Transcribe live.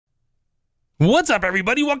What's up,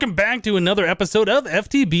 everybody? Welcome back to another episode of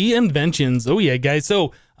FTB Inventions. Oh yeah, guys.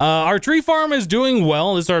 So our tree farm is doing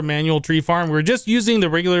well. This is our manual tree farm. We're just using the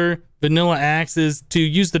regular vanilla axes to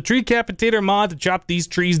use the tree capitator mod to chop these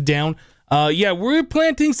trees down. Yeah, we're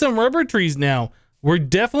planting some rubber trees now. We're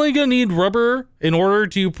definitely gonna need rubber in order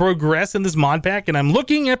to progress in this mod pack, and I'm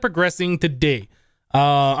looking at progressing today.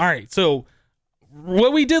 All right, so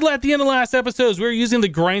what we did at the end of last episode is we were using the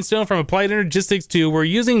grindstone from Applied Energistics 2. We're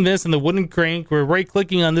using this in the wooden crank. We're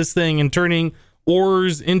right-clicking on this thing and turning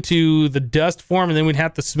ores into the dust form, and then we'd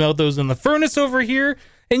have to smelt those in the furnace over here.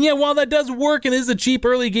 And yeah, while that does work and is a cheap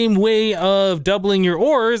early game way of doubling your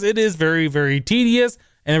ores, it is very, very tedious,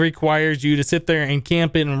 and it requires you to sit there and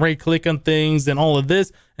camp it and right-click on things and all of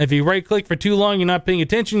this. And if you right-click for too long, you're not paying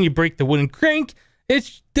attention, you break the wooden crank.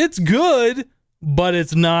 It's good, but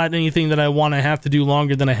it's not anything that I want to have to do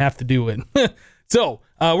longer than I have to do it. So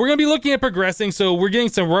we're going to be looking at progressing. So we're getting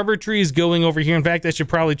some rubber trees going over here. In fact, I should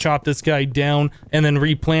probably chop this guy down and then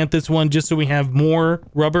replant this one just so we have more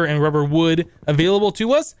rubber and rubber wood available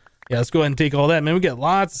to us. Yeah, let's go ahead and take all that. Man, we got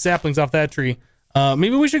lots of saplings off that tree.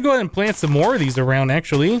 Maybe we should go ahead and plant some more of these around,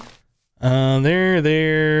 actually.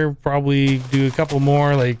 There. Probably do a couple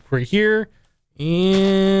more, like right here.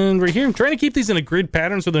 And right here, I'm trying to keep these in a grid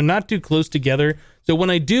pattern so they're not too close together. So when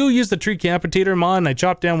I do use the tree capitator mod and I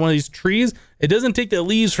chop down one of these trees, it doesn't take the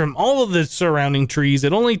leaves from all of the surrounding trees.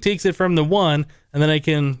 It only takes it from the one, and then I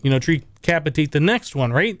can, tree capitate the next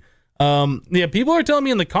one, right? Yeah, people are telling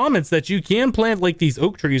me in the comments that you can plant like these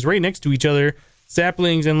oak trees right next to each other,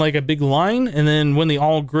 saplings in like a big line, and then when they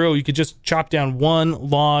all grow, you could just chop down one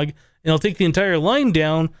log, and it'll take the entire line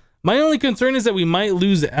down. My only concern is that we might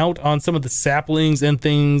lose out on some of the saplings and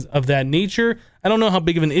things of that nature. I don't know how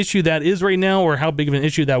big of an issue that is right now or how big of an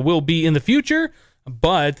issue that will be in the future,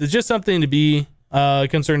 but it's just something to be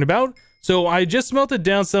concerned about. So I just smelted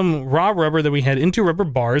down some raw rubber that we had into rubber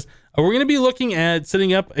bars. We're going to be looking at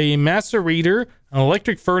setting up a macerator, an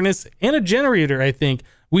electric furnace, and a generator, I think.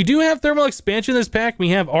 We do have thermal expansion in this pack. We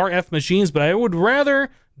have RF machines, but I would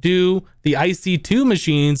rather do the IC2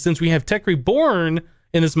 machines since we have Tech Reborn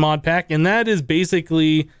in this mod pack, and that is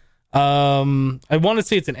basically I want to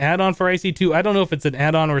say it's an add-on for IC2. I don't know if it's an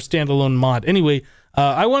add-on or a standalone mod. Anyway,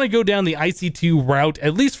 I want to go down the IC2 route,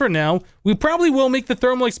 at least for now. We probably will make the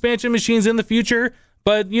thermal expansion machines in the future,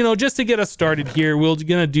 but just to get us started here, we're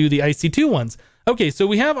gonna do the IC2 ones. Okay, so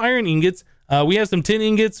we have iron ingots, we have some tin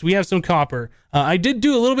ingots, we have some copper. I did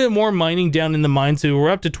do a little bit more mining down in the mine, so we're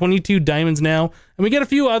up to 22 diamonds now, and we got a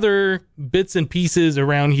few other bits and pieces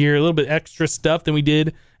around here, a little bit extra stuff than we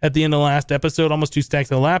did at the end of the last episode, almost 2 stacks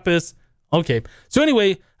of lapis. Okay, so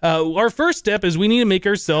anyway, our first step is we need to make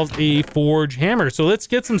ourselves a forge hammer. So let's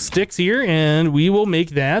get some sticks here, and we will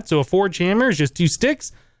make that. So a forge hammer is just 2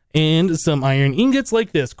 sticks and some iron ingots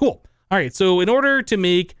like this. Cool. All right, so in order to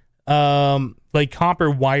make like copper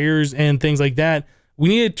wires and things like that, we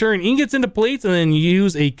need to turn ingots into plates and then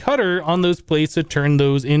use a cutter on those plates to turn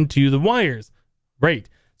those into the wires. Right.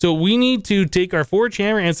 So we need to take our forge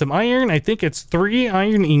hammer and some iron. I think it's 3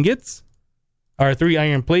 iron ingots, or 3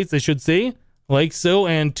 iron plates, I should say, like so,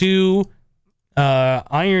 and 2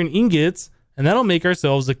 iron ingots, and that'll make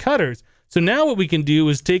ourselves the cutters. So now what we can do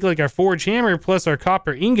is take like our forge hammer plus our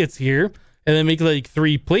copper ingots here, and then make like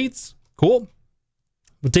 3 plates. Cool.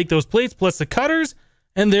 We'll take those plates plus the cutters,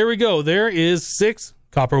 and there we go. There is 6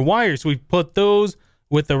 copper wires. So we put those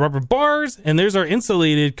with the rubber bars, and there's our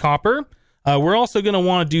insulated copper. We're also going to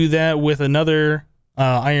want to do that with another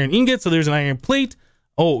iron ingot. So there's an iron plate.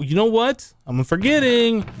 Oh, you know what? I'm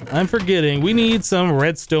forgetting. We need some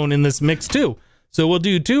redstone in this mix too. So we'll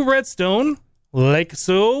do 2 redstone, like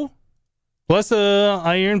so, plus a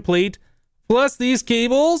iron plate, plus these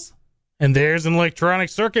cables, and there's an electronic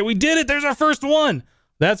circuit. We did it. There's our first one.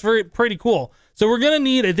 That's pretty cool. So we're going to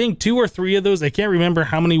need, I think, 2 or 3 of those. I can't remember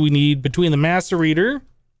how many we need between the macerator,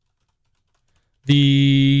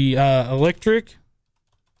 the electric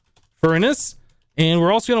furnace, and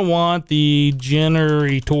we're also going to want the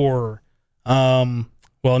generator.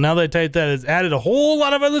 Well, now that I typed that, it's added a whole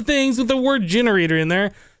lot of other things with the word generator in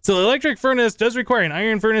there. So the electric furnace does require an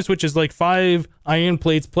iron furnace, which is like 5 iron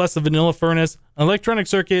plates plus a vanilla furnace, an electronic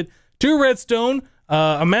circuit, 2 redstone,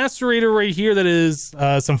 a macerator right here that is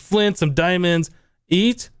some flint, some diamonds,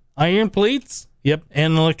 8 iron plates, yep,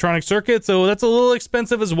 and an electronic circuit. So that's a little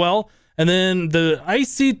expensive as well. And then the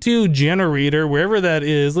IC2 generator, wherever that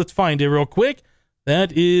is, let's find it real quick.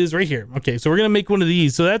 That is right here. Okay, so we're going to make one of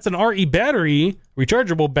these. So that's an RE battery,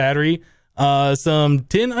 rechargeable battery, some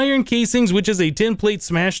tin iron casings, which is a tin plate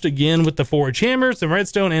smashed again with the forge hammer, some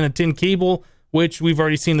redstone, and a tin cable, which we've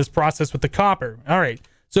already seen this process with the copper. All right,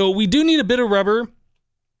 so we do need a bit of rubber.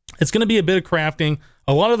 It's going to be a bit of crafting,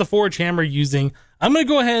 a lot of the forge hammer using. I'm going to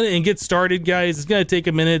go ahead and get started, guys. It's going to take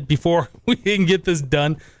a minute before we can get this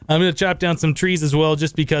done. I'm going to chop down some trees as well,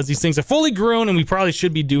 just because these things are fully grown and we probably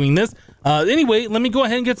should be doing this. Anyway, let me go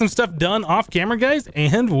ahead and get some stuff done off camera, guys,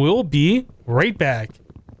 and we'll be right back.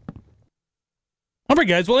 Alright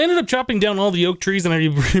guys, well I ended up chopping down all the oak trees and I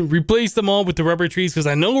replaced them all with the rubber trees because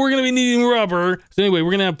I know we're going to be needing rubber. So anyway,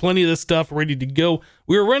 we're going to have plenty of this stuff ready to go.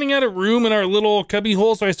 We were running out of room in our little cubby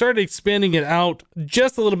hole, so I started expanding it out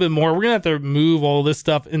just a little bit more. We're going to have to move all this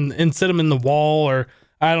stuff and set them in the wall, or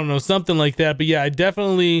I don't know, something like that. But yeah, I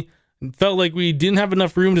definitely felt like we didn't have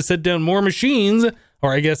enough room to set down more machines,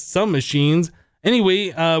 or I guess some machines.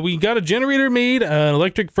 Anyway, we got a generator made, an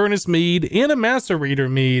electric furnace made, and a macerator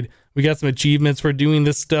made. We got some achievements for doing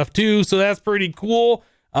this stuff too, so that's pretty cool.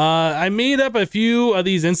 I made up a few of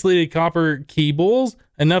these insulated copper cables,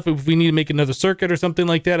 enough if we need to make another circuit or something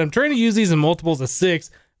like that. I'm trying to use these in multiples of 6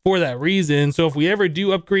 for that reason. So if we ever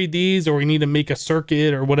do upgrade these, or we need to make a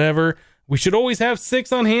circuit or whatever, we should always have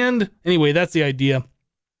 6 on hand. Anyway, that's the idea.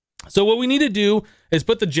 So what we need to do is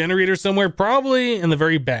put the generator somewhere, probably in the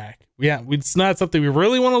very back. Yeah, it's not something we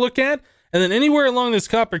really want to look at. And then anywhere along this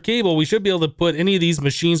copper cable, we should be able to put any of these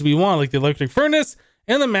machines we want, like the electric furnace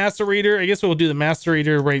and the macerator. I guess we'll do the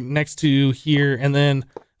macerator right next to here, and then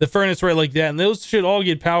the furnace right like that. And those should all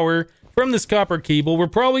get power from this copper cable. We're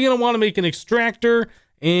probably going to want to make an extractor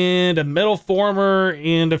and a metal former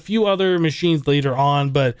and a few other machines later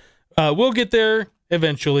on, but we'll get there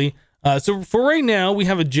eventually. So for right now, we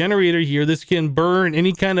have a generator here. This can burn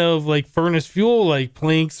any kind of like furnace fuel, like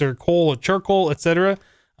planks or coal or charcoal, etc.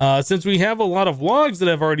 Since we have a lot of logs that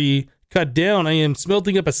I've already cut down, I am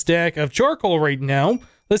smelting up a stack of charcoal right now.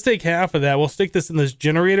 Let's take half of that. We'll stick this in this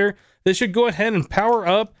generator. This should go ahead and power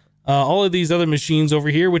up all of these other machines over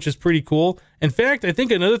here, which is pretty cool. In fact, I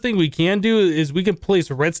think another thing we can do is we can place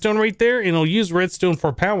redstone right there, and it'll use redstone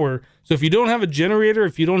for power. So if you don't have a generator,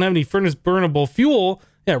 if you don't have any furnace burnable fuel,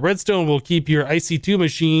 yeah, redstone will keep your IC2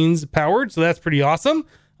 machines powered. So that's pretty awesome.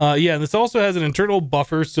 Yeah, and this also has an internal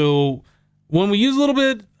buffer, so when we use a little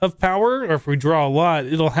bit of power, or if we draw a lot,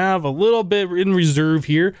 it'll have a little bit in reserve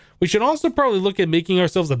here. We should also probably look at making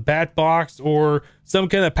ourselves a bat box or some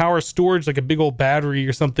kind of power storage, like a big old battery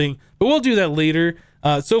or something, but we'll do that later.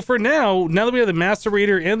 So for now that we have the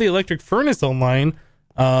macerator and the electric furnace online,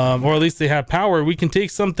 or at least they have power, we can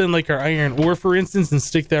take something like our iron ore, for instance, and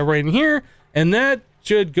stick that right in here, and that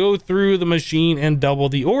should go through the machine and double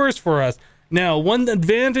the ores for us. Now, one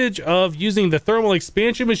advantage of using the thermal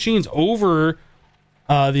expansion machines over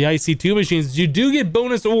the IC2 machines is you do get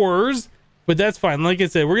bonus ores, but that's fine. Like I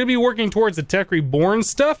said, we're going to be working towards the Tech Reborn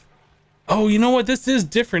stuff. Oh, you know what? This is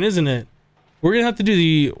different, isn't it? We're going to have to do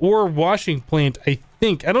the ore washing plant, I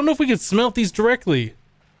think. I don't know if we can smelt these directly.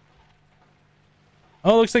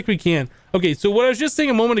 Oh, looks like we can. Okay, so what I was just saying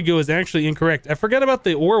a moment ago is actually incorrect. I forgot about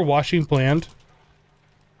the ore washing plant.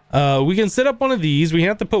 We can set up one of these. We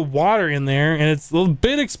have to put water in there, and it's a little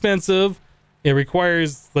bit expensive. It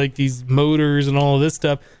requires like these motors and all of this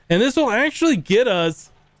stuff, and this will actually get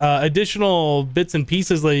us additional bits and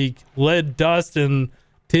pieces like lead dust and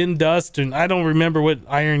tin dust, and I don't remember what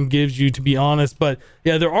iron gives you, to be honest, but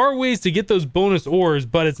yeah, there are ways to get those bonus ores,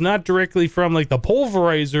 but it's not directly from like the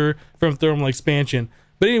pulverizer from thermal expansion.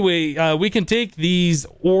 But anyway, we can take these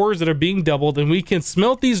ores that are being doubled and we can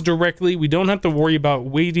smelt these directly. We don't have to worry about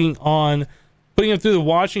waiting on putting them through the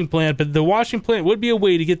washing plant, but the washing plant would be a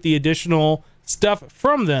way to get the additional stuff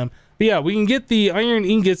from them. But yeah, we can get the iron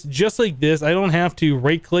ingots just like this. I don't have to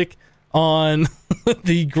right click on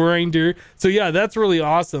the grinder. So yeah, that's really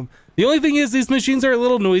awesome. The only thing is these machines are a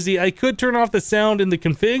little noisy. I could turn off the sound in the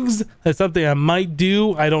configs. That's something I might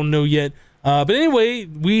do. I don't know yet. But anyway,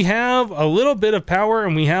 we have a little bit of power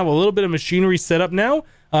and we have a little bit of machinery set up now.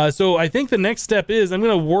 So I think the next step is I'm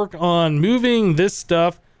going to work on moving this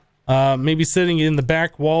stuff, maybe setting it in the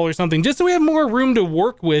back wall or something, just so we have more room to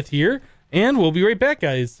work with here. And we'll be right back,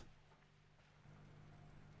 guys.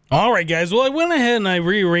 All right, guys. Well, I went ahead and I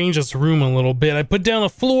rearranged this room a little bit. I put down a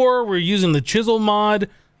floor. We're using the chisel mod.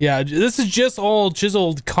 Yeah, this is just all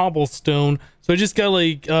chiseled cobblestone. So I just got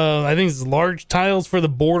like, I think it's large tiles for the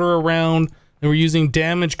border around. And we're using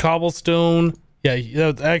damaged cobblestone.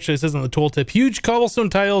 Yeah, actually it says on the tooltip, huge cobblestone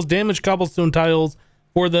tiles, damaged cobblestone tiles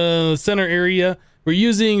for the center area. We're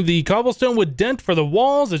using the cobblestone with dent for the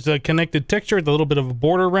walls. It's a connected texture with a little bit of a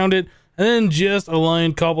border around it. And then just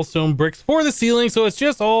aligned cobblestone bricks for the ceiling. So it's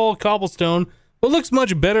just all cobblestone, but looks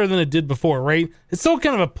much better than it did before, right? It's still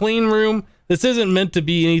kind of a plain room. This isn't meant to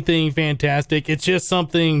be anything fantastic. It's just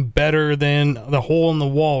something better than the hole in the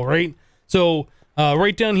wall, right? So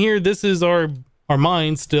right down here, this is our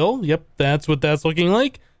mine still. Yep, that's what that's looking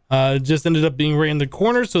like. Just ended up being right in the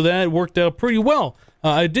corner, so that worked out pretty well.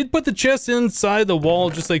 I did put the chests inside the wall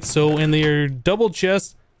just like so, and they are double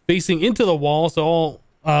chests facing into the wall, so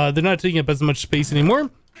they're not taking up as much space anymore.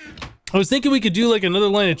 I was thinking we could do like another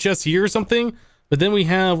line of chests here or something, but then we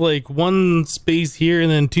have like one space here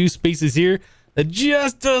and then two spaces here. That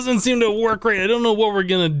just doesn't seem to work right. I don't know what we're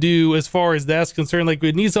gonna do as far as that's concerned. Like,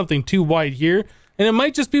 we'd need something too wide here, and it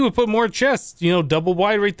might just be we put more chests, you know, double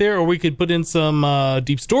wide right there, or we could put in some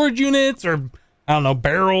deep storage units, or I don't know,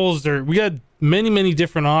 barrels, or we got many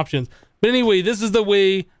different options. But anyway, this is the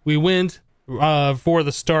way we went for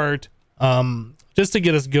the start, just to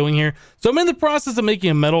get us going here. So I'm in the process of making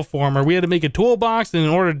a metal former. We had to make a toolbox, and in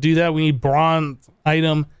order to do that, we need bronze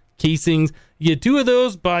item casings. You get 2 of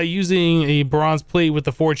those by using a bronze plate with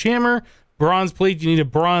the forge hammer. Bronze plate, you need a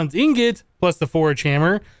bronze ingot plus the forge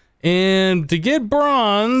hammer. And to get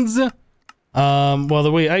bronze, well,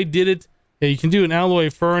 the way I did it, yeah, you can do an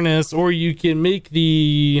alloy furnace, or you can make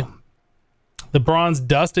the bronze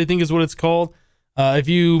dust, I think is what it's called. If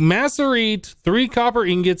you macerate 3 copper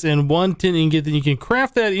ingots and 1 tin ingot, then you can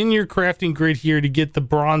craft that in your crafting grid here to get the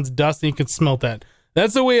bronze dust, and you can smelt that.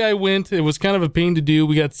 That's the way I went. It was kind of a pain to do.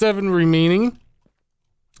 We got 7 remaining,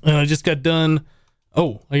 and I just got done.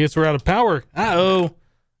 Oh, I guess we're out of power. Uh-oh.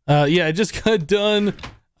 Yeah, I just got done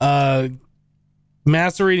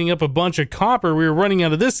macerating up a bunch of copper. We were running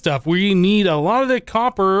out of this stuff. We need a lot of the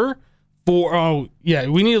copper for, oh yeah,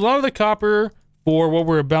 we need a lot of the copper for what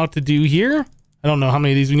we're about to do here. I don't know how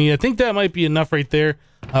many of these we need. I think that might be enough right there.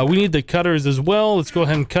 We need the cutters as well. Let's go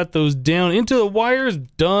ahead and cut those down into the wires.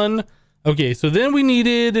 Done. Okay, so then we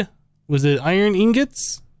needed, was it iron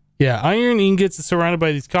ingots? Yeah, iron ingots surrounded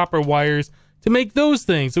by these copper wires to make those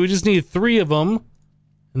things. So we just need 3 of them.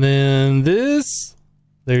 And then this,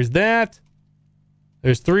 there's that.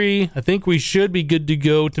 There's 3. I think we should be good to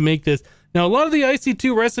go to make this. Now, a lot of the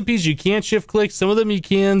IC2 recipes, you can't shift click. Some of them you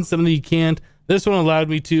can, some of them you can't. This one allowed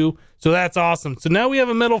me to, so that's awesome. So now we have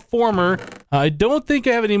a metal former. I don't think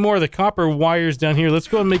I have any more of the copper wires down here. Let's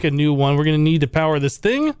go and make a new one. We're gonna need to power this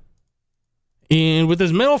thing. And with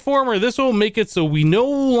this metal former, this will make it so we no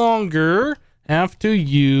longer have to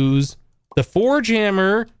use the forge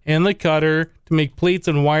hammer and the cutter to make plates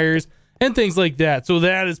and wires and things like that. So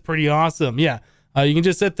that is pretty awesome. Yeah, you can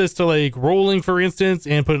just set this to like rolling, for instance,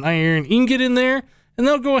 and put an iron ingot in there, and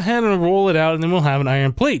they'll go ahead and roll it out, and then we'll have an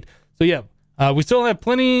iron plate. So yeah, we still have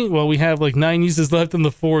plenty. Well, we have like 9 uses left on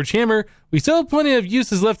the forge hammer. We still have plenty of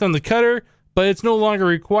uses left on the cutter, but it's no longer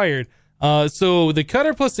required. So the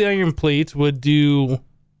cutter plus the iron plate would do,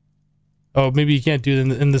 oh, maybe you can't do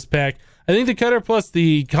it in this pack. I think the cutter plus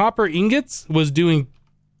the copper ingots was doing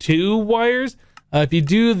 2 wires. If you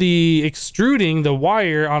do the extruding the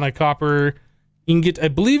wire on a copper ingot, I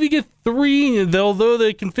believe you get 3, although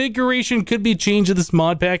the configuration could be changed in this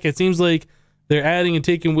mod pack. It seems like they're adding and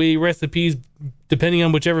taking away recipes depending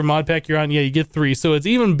on whichever mod pack you're on. Yeah, you get 3. So it's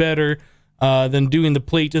even better than doing the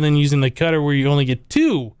plate and then using the cutter where you only get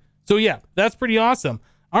 2. So yeah, that's pretty awesome.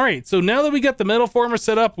 All right, so now that we got the metal former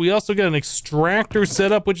set up, we also got an extractor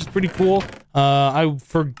set up, which is pretty cool. I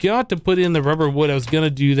forgot to put in the rubber wood. I was gonna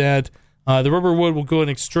do that. The rubber wood will go and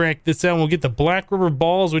extract this out, and we'll get the black rubber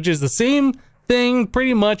balls, which is the same thing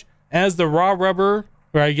pretty much as the raw rubber,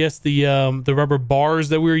 or I guess the rubber bars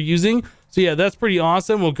that we were using. So yeah, that's pretty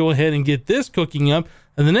awesome. We'll go ahead and get this cooking up.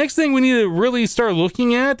 And the next thing we need to really start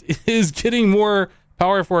looking at is getting more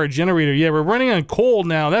power for our generator. Yeah, we're running on coal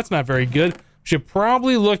now. That's not very good. Should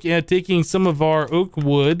probably look at taking some of our oak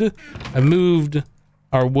wood. I moved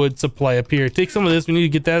our wood supply up here. Take some of this. We need to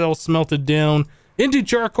get that all smelted down into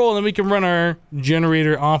charcoal, and then we can run our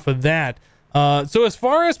generator off of that. So as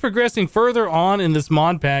far as progressing further on in this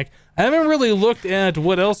mod pack, I haven't really looked at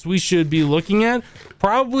what else we should be looking at.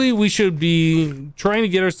 Probably we should be trying to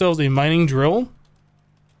get ourselves a mining drill.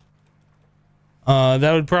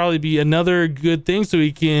 That would probably be another good thing, so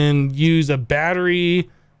we can use a battery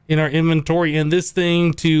in our inventory and this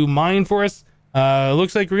thing to mine for us.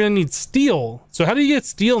 Looks like we're gonna need steel. So how do you get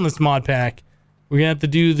steel in this mod pack? We're gonna have to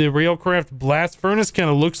do the railcraft blast furnace. Kind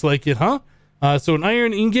of looks like it, huh? So an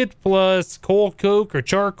iron ingot plus coal coke or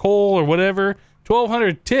charcoal or whatever,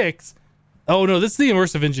 1200 ticks. Oh no, this is the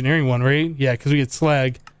immersive engineering one, right? Yeah, because we get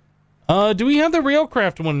slag. Do we have the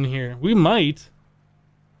railcraft one in here? We might.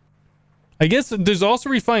 I guess there's also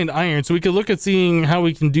refined iron, so we could look at seeing how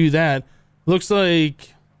we can do that. Looks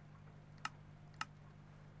like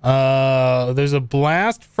there's a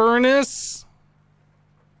blast furnace.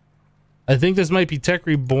 I think this might be Tech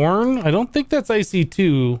Reborn. I don't think that's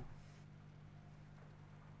IC2.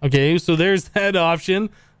 Okay, so there's that option.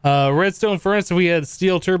 Redstone furnace, if we had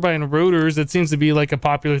steel turbine rotors, that seems to be like a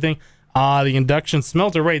popular thing. Ah, the induction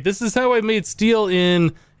smelter. Right. This is how I made steel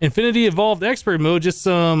in Infinity Evolved Expert mode. Just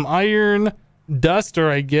some iron dust, or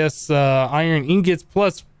I guess iron ingots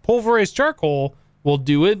plus pulverized charcoal will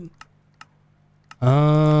do it.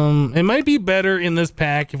 It might be better in this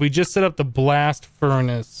pack if we just set up the blast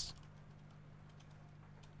furnace.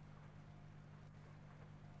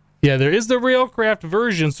 Yeah, there is the Railcraft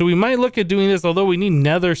version, so we might look at doing this, although we need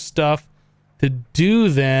nether stuff to do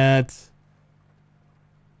that.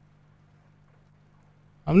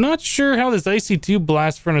 I'm not sure how this IC2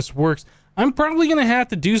 blast furnace works. I'm probably going to have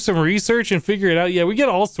to do some research and figure it out. Yeah, we get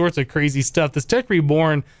all sorts of crazy stuff. This Tech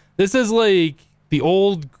Reborn, this is like the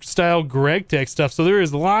old style Greg Tech stuff. So there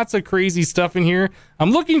is lots of crazy stuff in here.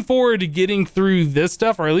 I'm looking forward to getting through this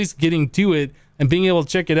stuff, or at least getting to it and being able to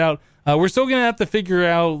check it out. We're still going to have to figure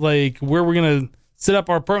out like where we're going to set up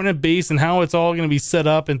our permanent base and how it's all going to be set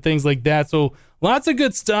up and things like that. So lots of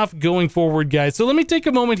good stuff going forward, guys. So let me take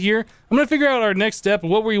a moment here. I'm going to figure out our next step,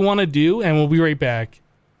 what we want to do, and we'll be right back.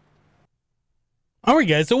 All right,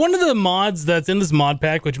 guys. So one of the mods that's in this mod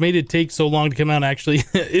pack, which made it take so long to come out actually,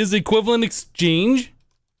 is Equivalent Exchange.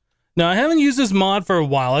 Now, I haven't used this mod for a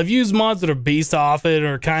while. I've used mods that are based off it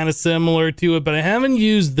or kind of similar to it, but I haven't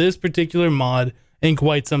used this particular mod in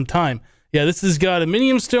quite some time. Yeah, this has got a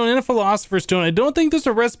Minium Stone and a Philosopher's Stone. I don't think there's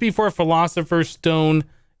a recipe for a Philosopher's Stone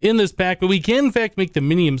in this pack, but we can in fact make the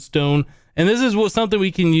Minium Stone, and this is something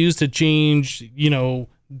we can use to change, you know,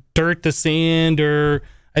 dirt to sand, or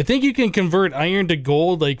I think you can convert iron to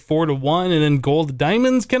gold like 4-to-1 and then gold to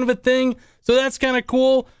diamonds, kind of a thing. So that's kind of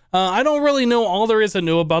cool. I don't really know all there is to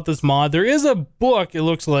know about this mod. There is a book, it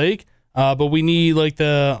looks like, but we need like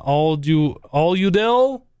the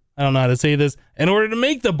All-Udel, I don't know how to say this, in order to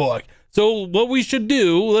make the book. So what we should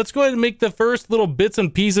do, let's go ahead and make the first little bits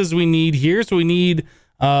and pieces we need here. So we need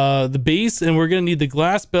the base, and we're going to need the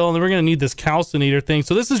glass bell, and then we're going to need this calcinator thing.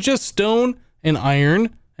 So this is just stone and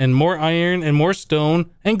iron more stone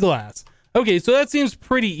and glass. Okay, so that seems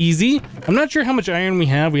pretty easy. I'm not sure how much iron we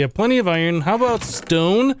have. We have plenty of iron. How about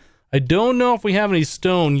stone? I don't know if we have any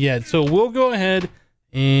stone yet. So we'll go ahead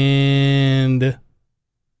and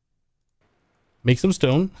make some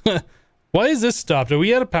stone. Why is this stopped? Are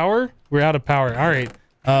we out of power? We're out of power. All right.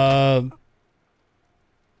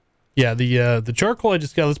 Yeah, the charcoal I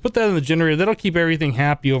just got, let's put that in the generator. That'll keep everything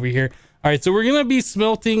happy over here. All right, so we're gonna be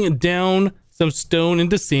smelting down some stone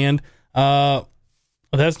into sand. Oh,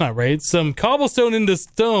 that's not right. Some cobblestone into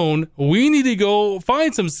stone. We need to go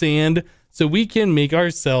find some sand so we can make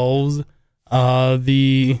ourselves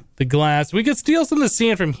the glass. We could steal some of the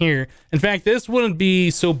sand from here. In fact, this wouldn't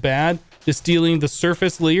be so bad, just stealing the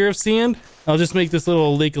surface layer of sand. I'll just make this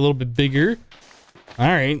little lake a little bit bigger. All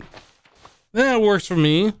right, that works for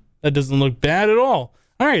me. That doesn't look bad at all.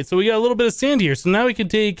 All right, so we got a little bit of sand here. So now we can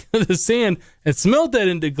take the sand and smelt that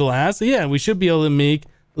into glass. So yeah, we should be able to make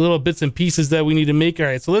little bits and pieces that we need to make. All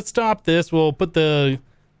right, so let's stop this. We'll put the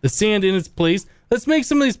sand in its place. Let's make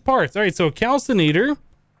some of these parts. All right, so a calcinator,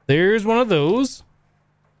 there's one of those.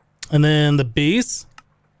 And then the base,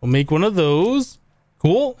 we'll make one of those.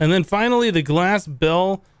 Cool. And then finally the glass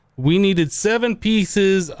bell. We needed 7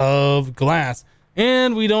 pieces of glass,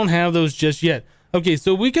 and we don't have those just yet. Okay,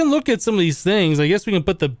 so we can look at some of these things. I guess we can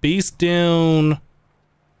put the base down.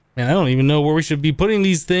 Man, I don't even know where we should be putting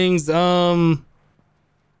these things. Maybe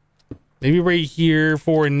right here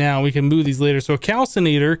for now. We can move these later. So a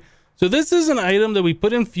calcinator. So this is an item that we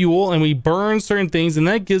put in fuel and we burn certain things, and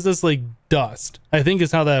that gives us like dust, I think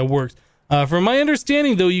is how that works. From my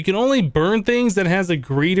understanding though, you can only burn things that has a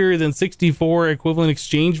greater than 64 equivalent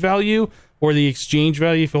exchange value, or the exchange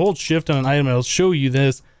value. If you hold shift on an item, it'll show you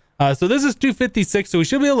this. So this is 256, so we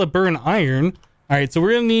should be able to burn iron. All right, so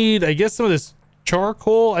we're gonna need, I guess, some of this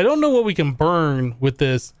charcoal. I don't know what we can burn with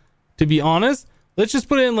this, to be honest. Let's just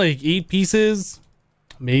put in like 8 pieces.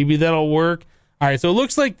 Maybe that'll work. All right, so it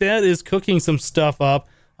looks like that is cooking some stuff up.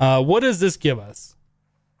 What does this give us?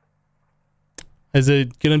 Is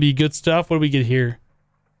it gonna be good stuff? What do we get here?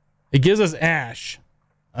 It gives us ash.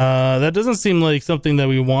 That doesn't seem like something that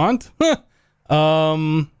we want. All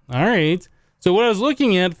right. So what I was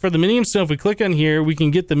looking at for the minium stone, if we click on here, we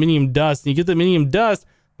can get the minium dust. And you get the minium dust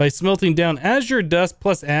by smelting down azure dust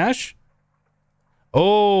plus ash.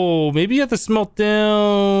 Oh, maybe you have to smelt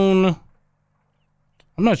down.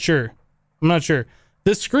 I'm not sure.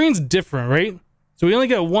 The screen's different, right? So we only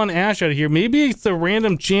got 1 ash out of here. Maybe it's a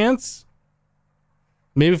random chance.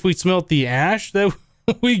 Maybe if we smelt the ash that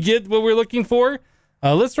we get what we're looking for.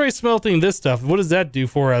 Let's try smelting this stuff. What does that do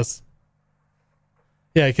for us?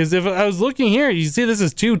 Yeah, because if I was looking here, you see this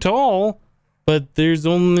is too tall, but there's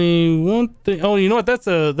only one thing. Oh, you know what? That's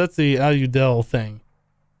the Aludel thing.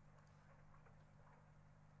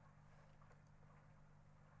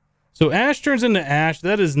 So ash turns into ash.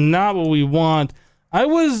 That is not what we want. I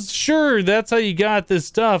was sure that's how you got this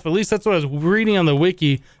stuff. At least that's what I was reading on the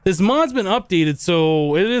wiki. This mod's been updated,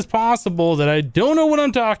 so it is possible that I don't know what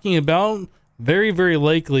I'm talking about. Very, very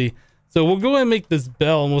likely. So we'll go ahead and make this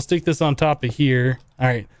bell, and we'll stick this on top of here. All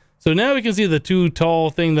right. So now we can see the too tall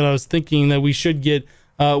thing that I was thinking that we should get.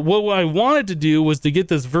 What I wanted to do was to get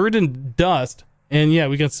this verdant dust. And yeah,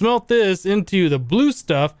 we can smelt this into the blue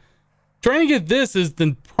stuff. Trying to get this is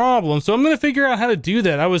the problem. So I'm going to figure out how to do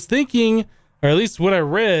that. I was thinking, or at least what I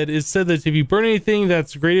read, is said that if you burn anything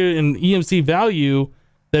that's greater in EMC value,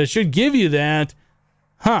 that it should give you that.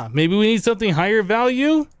 Maybe we need something higher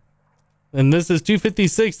value? And this is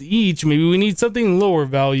 256 each. Maybe we need something lower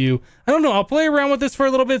value. I don't know. I'll play around with this for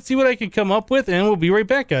a little bit, see what I can come up with, and we'll be right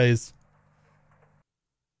back, guys.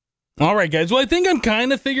 All right, guys. Well, I think I'm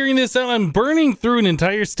kind of figuring this out. I'm burning through an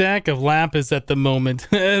entire stack of lapis at the moment.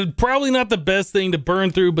 Probably not the best thing to burn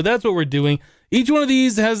through, but that's what we're doing. Each one of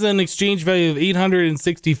these has an exchange value of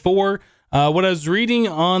 864. What I was reading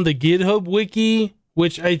on the GitHub wiki,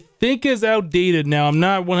 which I think is outdated now, I'm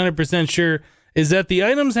not 100% sure, is that the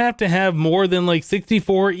items have to have more than like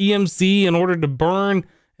 64 EMC in order to burn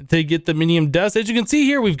to get the minium dust. As you can see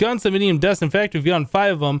here, we've gotten some minium dust. In fact, we've gotten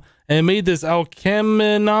 5 of them and made this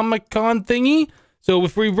alcheminomicon thingy. So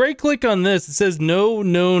if we right click on this, it says no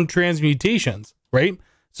known transmutations, right?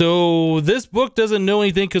 So this book doesn't know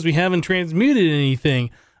anything because we haven't transmuted anything.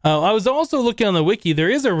 I was also looking on the wiki. There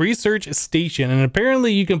is a research station, and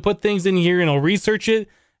apparently you can put things in here and it'll research it.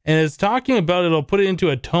 And it's talking about it'll put it into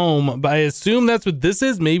a tome, but I assume that's what this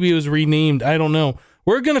is. Maybe it was renamed. I don't know.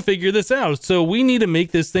 We're going to figure this out. So we need to make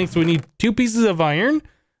this thing. So we need 2 pieces of iron.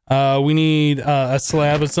 We need a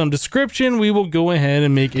slab of some description. We will go ahead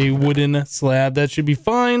and make a wooden slab. That should be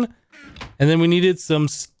fine. And then we needed some,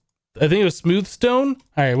 I think it was smooth stone.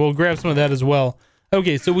 All right, we'll grab some of that as well.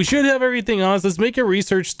 Okay, so we should have everything on us. Let's make a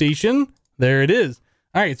research station. There it is.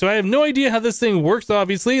 All right, so I have no idea how this thing works,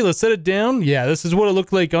 obviously. Let's set it down. Yeah, this is what it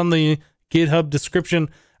looked like on the GitHub description.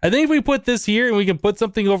 I think if we put this here and we can put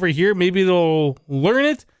something over here, maybe it'll learn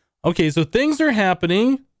it. Okay, so things are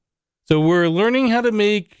happening. So we're learning how to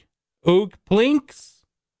make oak planks,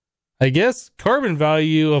 I guess. Carbon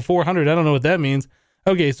value of 400. I don't know what that means.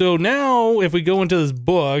 Okay, so now if we go into this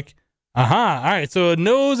book, all right, so it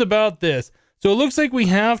knows about this. So it looks like we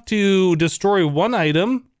have to destroy 1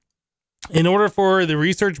 item in order for the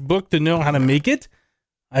research book to know how to make it.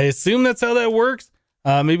 I assume that's how that works.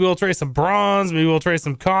 Maybe we'll try some bronze, maybe we'll try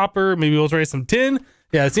some copper, maybe we'll try some tin.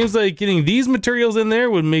 Yeah, it seems like getting these materials in there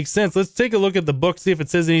would make sense. Let's take a look at the book, see if it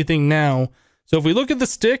says anything now. So if we look at the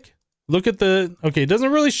stick, look at the, okay, it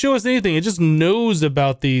doesn't really show us anything. It just knows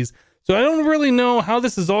about these. So I don't really know how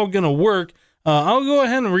this is all gonna work. I'll go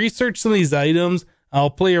ahead and research some of these items. I'll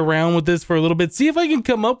play around with this for a little bit, see if I can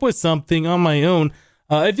come up with something on my own.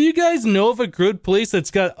 If you guys know of a good place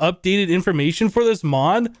that's got updated information for this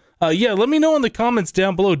mod, yeah, let me know in the comments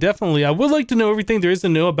down below. Definitely. I would like to know everything there is to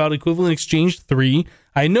know about Equivalent Exchange 3.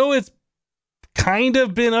 I know it's kind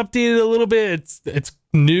of been updated a little bit. It's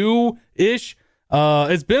new-ish.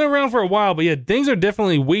 It's been around for a while, but yeah, things are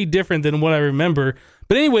definitely way different than what I remember.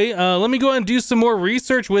 But anyway, let me go ahead and do some more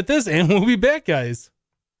research with this, and we'll be back, guys.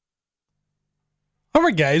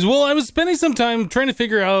 Alright guys, well I was spending some time trying to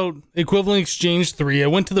figure out Equivalent Exchange 3. I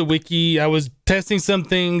went to the wiki, I was testing some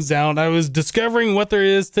things out, I was discovering what there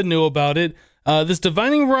is to know about it. This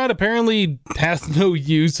divining rod apparently has no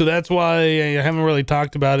use, so that's why I haven't really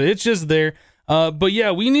talked about it. It's just there. But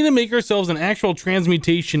yeah, we need to make ourselves an actual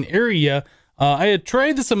transmutation area. I had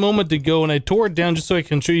tried this a moment ago and I tore it down just so I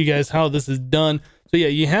can show you guys how this is done. So yeah,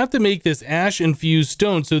 you have to make this ash infused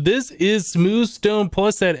stone. So this is smooth stone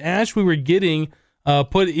plus that ash we were getting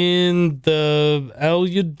put in the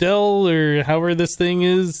aludel, or however this thing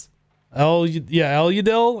is.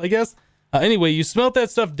 Aludel, I guess. Anyway, you smelt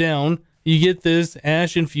that stuff down, you get this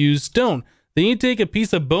ash infused stone. Then you take a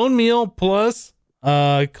piece of bone meal plus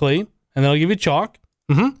clay, and that'll give you chalk.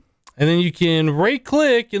 And then you can right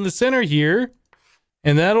click in the center here,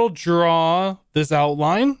 and that'll draw this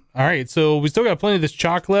outline. All right, so we still got plenty of this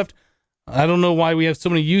chalk left. I don't know why we have so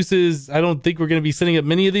many uses. I don't think we're going to be setting up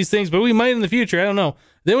many of these things, but we might in the future. I don't know.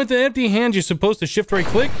 Then with the empty hand, you're supposed to shift right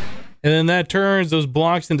click, and then that turns those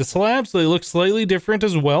blocks into slabs, so they look slightly different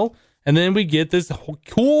as well. And then we get this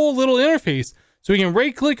cool little interface. So we can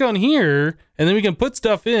right click on here, and then we can put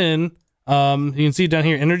stuff in. You can see down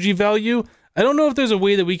here, energy value. I don't know if there's a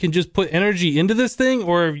way that we can just put energy into this thing,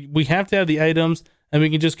 or we have to have the items and we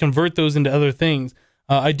can just convert those into other things.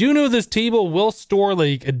 I do know this table will store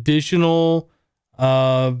like additional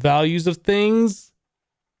values of things.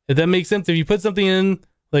 If that makes sense, if you put something in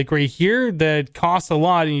like right here, that costs a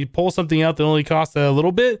lot, and you pull something out that only costs a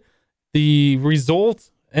little bit, the result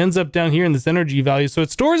ends up down here in this energy value. So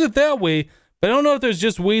it stores it that way, but I don't know if there's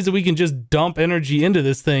just ways that we can just dump energy into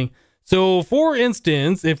this thing. So for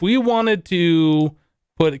instance, if we wanted to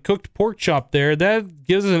put a cooked pork chop there, that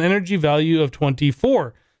gives us an energy value of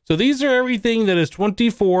 24. So these are everything that is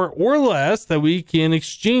 24 or less that we can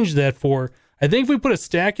exchange that for. I think if we put a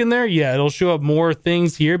stack in there, yeah, it'll show up more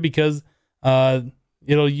things here because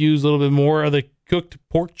it'll use a little bit more of the cooked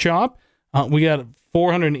pork chop. We got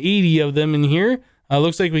 480 of them in here.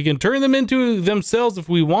 Looks like we can turn them into themselves if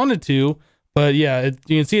we wanted to. But yeah,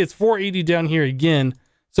 you can see it's 480 down here again.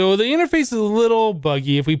 So the interface is a little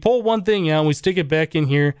buggy. If we pull one thing out and we stick it back in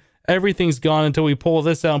here, everything's gone until we pull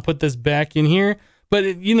this out and put this back in here.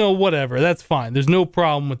 But you know, whatever, that's fine. There's no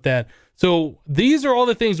problem with that. So these are all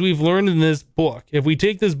the things we've learned in this book. If we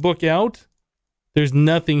take this book out, there's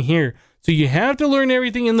nothing here. So you have to learn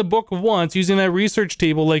everything in the book once using that research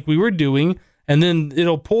table like we were doing, and then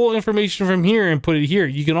it'll pull information from here and put it here.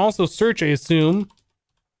 You can also search, I assume.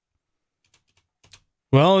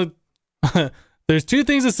 Well, there's two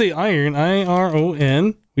things that say iron,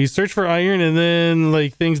 I-R-O-N. We search for iron and then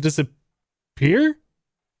like things disappear.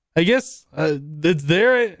 I guess it's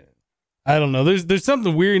there. I don't know. There's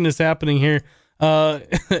something weirdness happening here.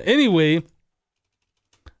 Anyway,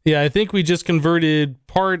 yeah, I think we just converted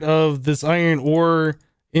part of this iron ore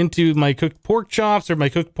into my cooked pork chops, or my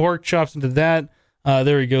cooked pork chops into that.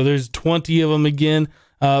 There we go. There's 20 of them again.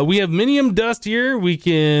 We have minium dust here. We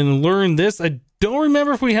can learn this. I don't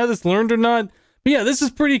remember if we have this learned or not. But yeah, this is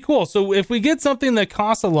pretty cool. So if we get something that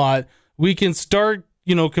costs a lot, we can start,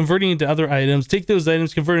 you know, converting into other items, take those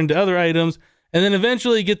items, convert into other items, and then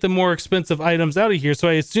eventually get the more expensive items out of here. So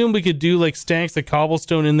I assume we could do like stacks of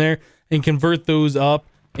cobblestone in there and convert those up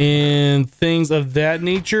and things of that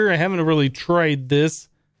nature. I haven't really tried this.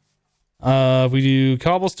 If we do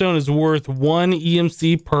cobblestone is worth 1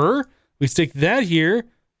 EMC per. We stick that here,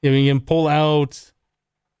 and we can pull out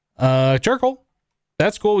charcoal.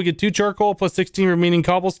 That's cool. We get 2 charcoal plus 16 remaining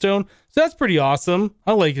cobblestone. So that's pretty awesome.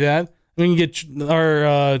 I like that. We can get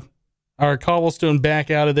our cobblestone back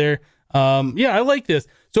out of there. Yeah, I like this.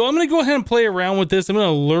 So I'm going to go ahead and play around with this. I'm going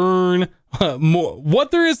to learn more, what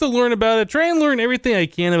there is to learn about it. Try and learn everything I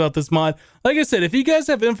can about this mod. Like I said, if you guys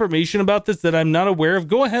have information about this that I'm not aware of,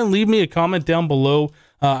 go ahead and leave me a comment down below.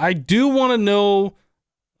 I do want to know,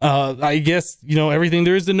 I guess, you know, everything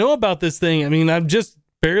there is to know about this thing. I mean, I'm just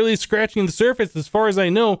barely scratching the surface as far as I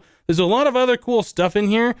know. There's a lot of other cool stuff in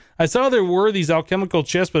here. I saw there were these alchemical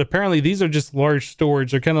chests, but apparently these are just large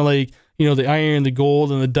storage. They're kind of like, you know, the iron, the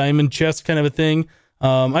gold, and the diamond chest kind of a thing.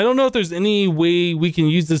 I don't know if there's any way we can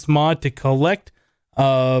use this mod to collect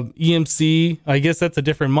EMC. I guess that's a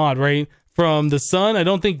different mod, right? From the sun. I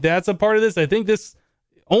don't think that's a part of this. I think this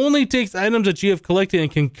only takes items that you have collected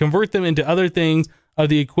and can convert them into other things of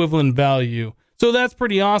the equivalent value. So that's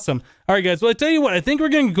pretty awesome. All right, guys. Well, I tell you what, I think we're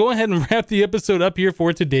going to go ahead and wrap the episode up here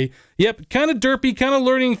for today. Yep, kind of derpy, kind of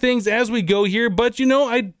learning things as we go here. But, you know,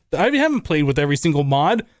 I haven't played with every single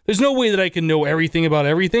mod. There's no way that I can know everything about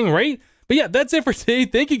everything, right? But yeah, that's it for today.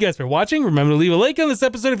 Thank you guys for watching. Remember to leave a like on this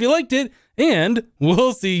episode if you liked it. And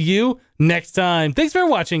we'll see you next time. Thanks for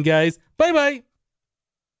watching, guys. Bye-bye.